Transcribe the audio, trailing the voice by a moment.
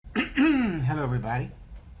Hello everybody.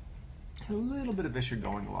 A little bit of issue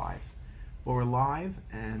going live. Well, we're live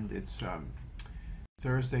and it's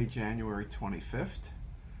Thursday, January 25th.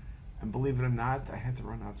 And believe it or not, I had to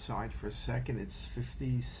run outside for a second. It's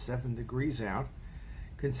 57 degrees out.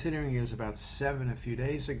 Considering it was about 7 a few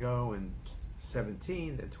days ago and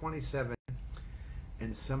 17, then 27.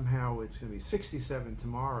 And somehow it's going to be 67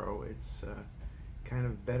 tomorrow. It's kind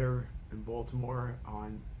of better in Baltimore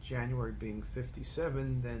on January being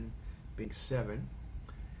 57 than being 7.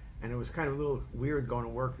 And it was kind of a little weird going to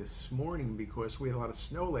work this morning because we had a lot of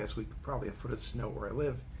snow last week, probably a foot of snow where I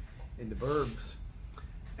live in the burbs.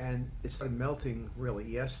 And it started melting really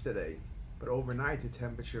yesterday. But overnight the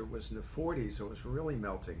temperature was in the 40s, so it was really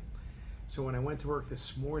melting. So when I went to work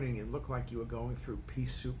this morning, it looked like you were going through pea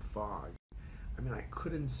soup fog. I mean, I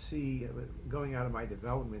couldn't see, going out of my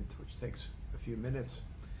development, which takes a few minutes.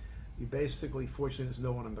 You basically, fortunately there's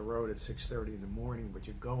no one on the road at 6:30 in the morning, but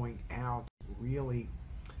you're going out really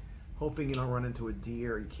hoping you don't run into a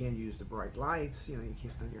deer. You can't use the bright lights, you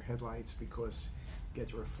can't on your headlights because you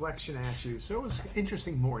get the reflection at you. So it was an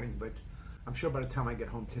interesting morning, but I'm sure by the time I get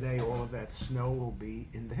home today, all of that snow will be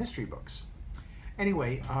in the history books.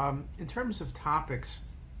 Anyway, in terms of topics,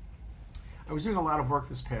 I was doing a lot of work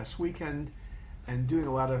this past weekend and doing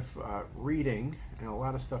a lot of reading and a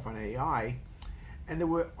lot of stuff on AI. And there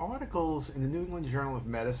were articles in the New England Journal of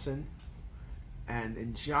Medicine and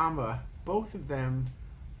in JAMA, both of them,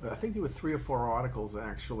 I think there were 3 or 4 articles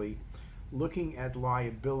actually, looking at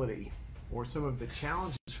liability or some of the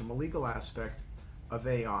challenges from a legal aspect of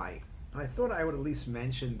AI. And I thought I would at least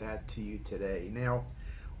mention that to you today. Now,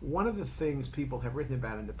 one of the things people have written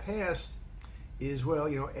about in the past is, well,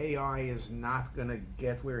 AI is not going to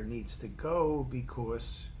get where it needs to go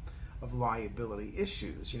because of liability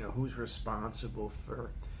issues. Who's responsible for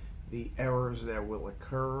the errors that will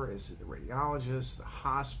occur? Is it the radiologist, the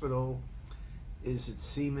hospital? Is it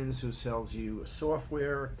Siemens who sells you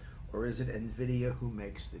software? Or is it NVIDIA who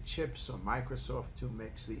makes the chips? Or Microsoft who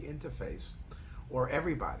makes the interface? Or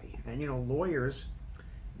everybody? And lawyers,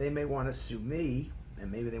 they may want to sue me,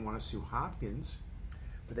 and maybe they want to sue Hopkins,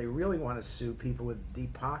 but they really want to sue people with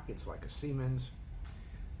deep pockets like a Siemens,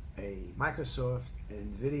 a Microsoft,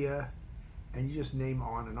 an NVIDIA, and you just name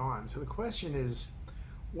on and on. So the question is,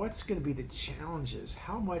 what's going to be the challenges?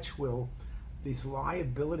 How much will this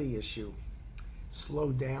liability issue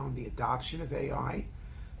slow down the adoption of AI?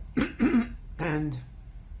 And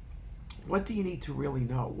what do you need to really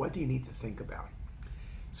know? What do you need to think about?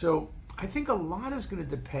 So I think a lot is going to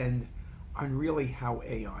depend on really how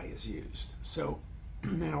AI is used. So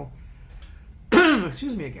now,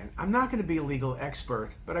 excuse me again, I'm not going to be a legal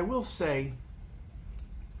expert, but I will say,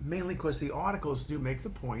 mainly because the articles do make the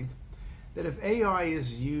point that if AI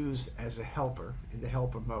is used as a helper, in the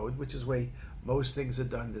helper mode, which is the way most things are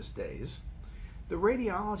done these days, the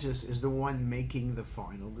radiologist is the one making the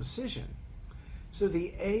final decision. So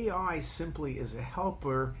the AI simply is a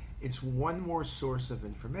helper. It's one more source of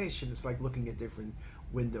information. It's like looking at different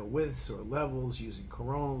window widths or levels, using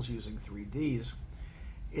coronals, using 3Ds.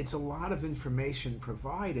 It's a lot of information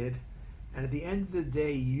provided, and at the end of the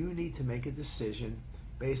day, you need to make a decision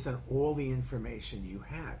based on all the information you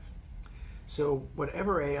have. So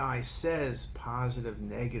whatever AI says, positive,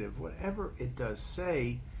 negative, whatever it does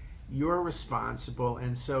say, you're responsible.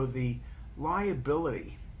 And so the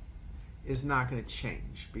liability is not going to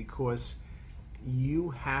change because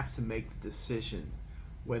you have to make the decision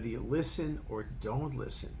whether you listen or don't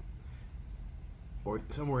listen, or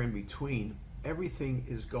somewhere in between. Everything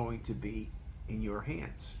is going to be in your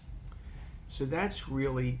hands. So that's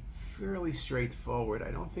really fairly straightforward.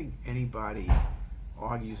 I don't think anybody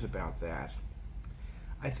argues about that.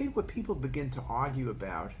 I think what people begin to argue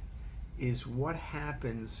about is what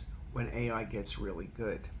happens when AI gets really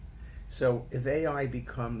good. So if AI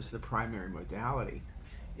becomes the primary modality,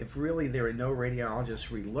 if really there are no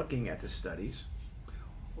radiologists re-looking at the studies,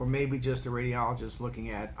 or maybe just a radiologist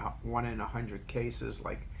looking at 1 in 100 cases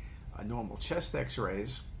like a normal chest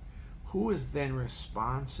x-rays, who is then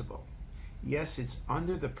responsible? Yes, it's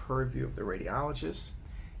under the purview of the radiologist.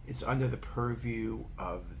 It's under the purview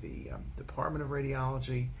of the Department of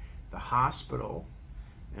Radiology, the hospital,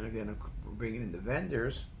 and again, we're bringing in the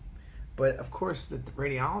vendors. But of course, the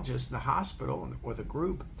radiologist, the hospital, or the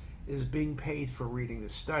group is being paid for reading the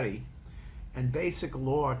study. And basic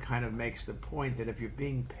law kind of makes the point that if you're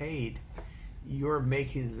being paid, you're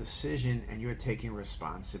making the decision and you're taking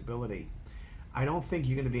responsibility. I don't think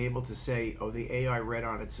you're going to be able to say, oh, the AI read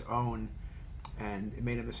on its own and it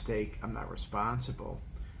made a mistake, I'm not responsible.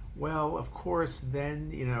 Well, of course,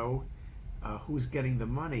 then, who's getting the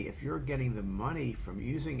money? If you're getting the money from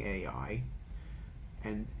using AI,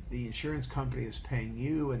 and the insurance company is paying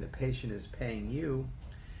you and the patient is paying you,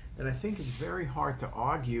 then I think it's very hard to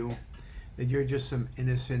argue that you're just some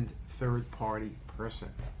innocent third-party person.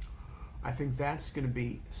 I think that's going to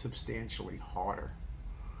be substantially harder.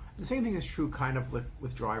 The same thing is true kind of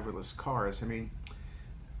with driverless cars. I mean,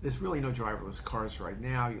 there's really no driverless cars right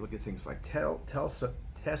now. You look at things like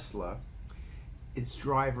Tesla, it's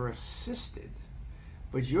driver assisted,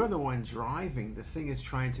 but you're the one driving. The thing is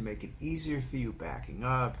trying to make it easier for you, backing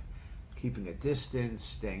up, keeping a distance,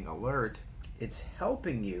 staying alert. It's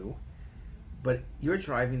helping you, but you're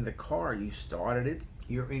driving the car. You started it,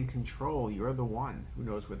 you're in control, you're the one who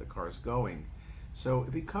knows where the car's going. So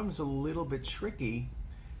it becomes a little bit tricky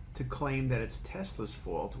to claim that it's Tesla's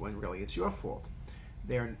fault when really it's your fault.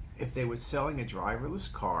 If they were selling a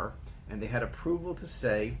driverless car and they had approval to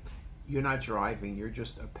say, you're not driving, you're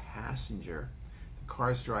just a passenger, the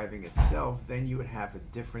car's driving itself, then you would have a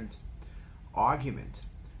different argument.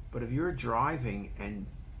 But if you're driving and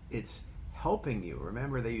it's helping you,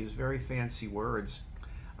 remember they use very fancy words.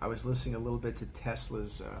 I was listening a little bit to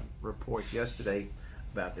Tesla's report yesterday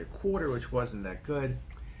about their quarter, which wasn't that good,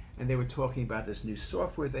 and they were talking about this new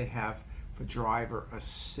software they have for driver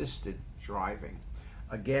assisted driving.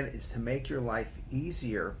 Again, it's to make your life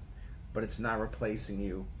easier, but it's not replacing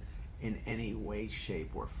you in any way,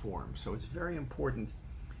 shape, or form. So it's very important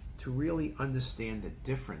to really understand the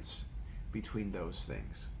difference between those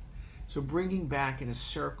things. So bringing back in a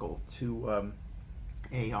circle to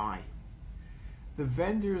AI, the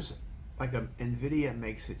vendors, like NVIDIA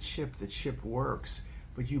makes a chip, the chip works,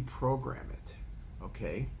 but you program it,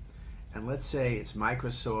 okay? And let's say it's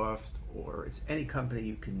Microsoft or it's any company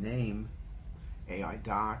you can name, AI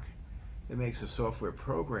Doc, that makes a software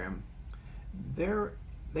program.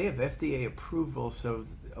 They have FDA approval, so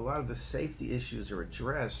a lot of the safety issues are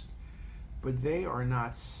addressed, but they are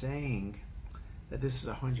not saying that this is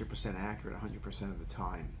 100% accurate 100% of the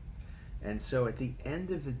time. And so at the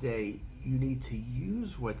end of the day, you need to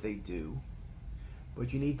use what they do,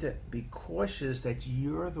 but you need to be cautious that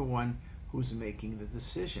you're the one who's making the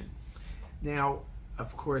decision. Now,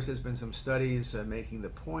 of course, there's been some studies making the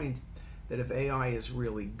point that if AI is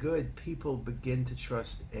really good, people begin to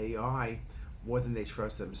trust AI more than they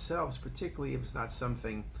trust themselves, particularly if it's not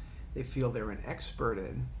something they feel they're an expert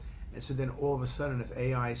in. And so then all of a sudden, if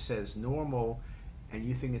AI says normal and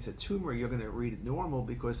you think it's a tumor, you're going to read it normal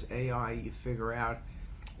because AI, you figure out,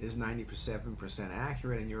 is 97%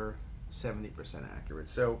 accurate and you're 70% accurate.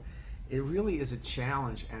 So it really is a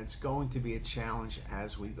challenge, and it's going to be a challenge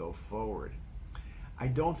as we go forward. I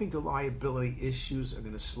don't think the liability issues are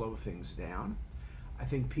going to slow things down. I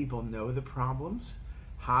think people know the problems.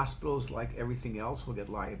 Hospitals, like everything else, will get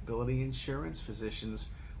liability insurance. Physicians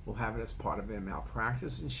will have it as part of their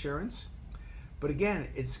malpractice insurance. But again,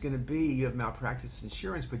 it's going to be, you have malpractice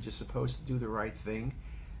insurance, but you're supposed to do the right thing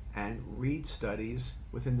and read studies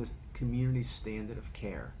within the community standard of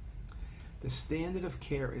care. The standard of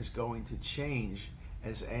care is going to change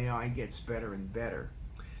as AI gets better and better.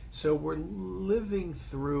 So we're living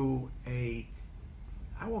through I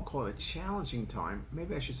won't call it a challenging time,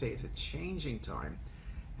 maybe I should say it's a changing time.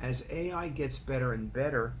 As AI gets better and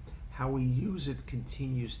better, how we use it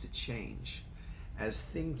continues to change. As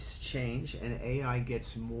things change and AI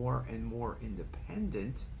gets more and more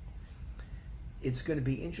independent, it's going to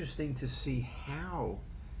be interesting to see how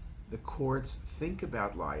the courts think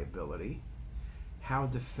about liability, how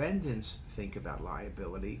defendants think about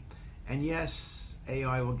liability, and yes,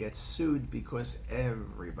 AI will get sued because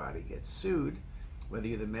everybody gets sued, whether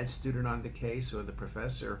you're the med student on the case or the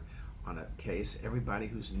professor on a case. Everybody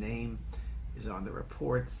whose name is on the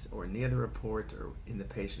report or near the report or in the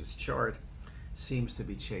patient's chart seems to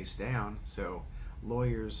be chased down. So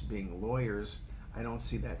lawyers being lawyers, I don't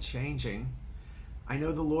see that changing. I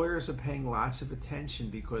know the lawyers are paying lots of attention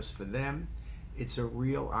because for them it's a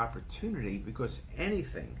real opportunity, because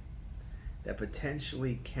anything that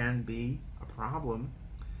potentially can be a problem,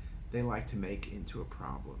 they like to make into a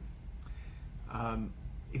problem.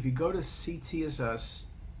 If you go to CT as Us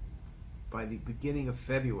by the beginning of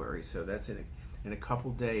February, so that's in a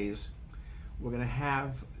couple days, we're going to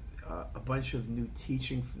have a bunch of new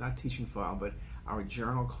not teaching file, but our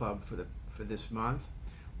journal club for this month,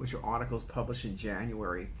 which are articles published in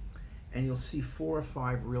January. And you'll see 4 or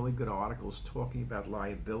 5 really good articles talking about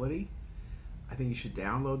liability. I think you should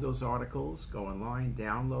download those articles, go online,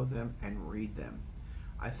 download them, and read them.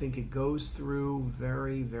 I think it goes through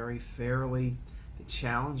very, very fairly the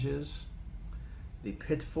challenges, the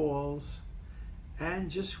pitfalls,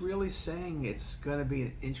 and just really saying it's going to be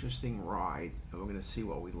an interesting ride, and we're going to see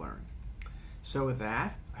what we learn. So with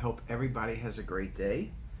that, I hope everybody has a great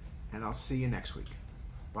day, and I'll see you next week.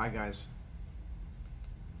 Bye, guys.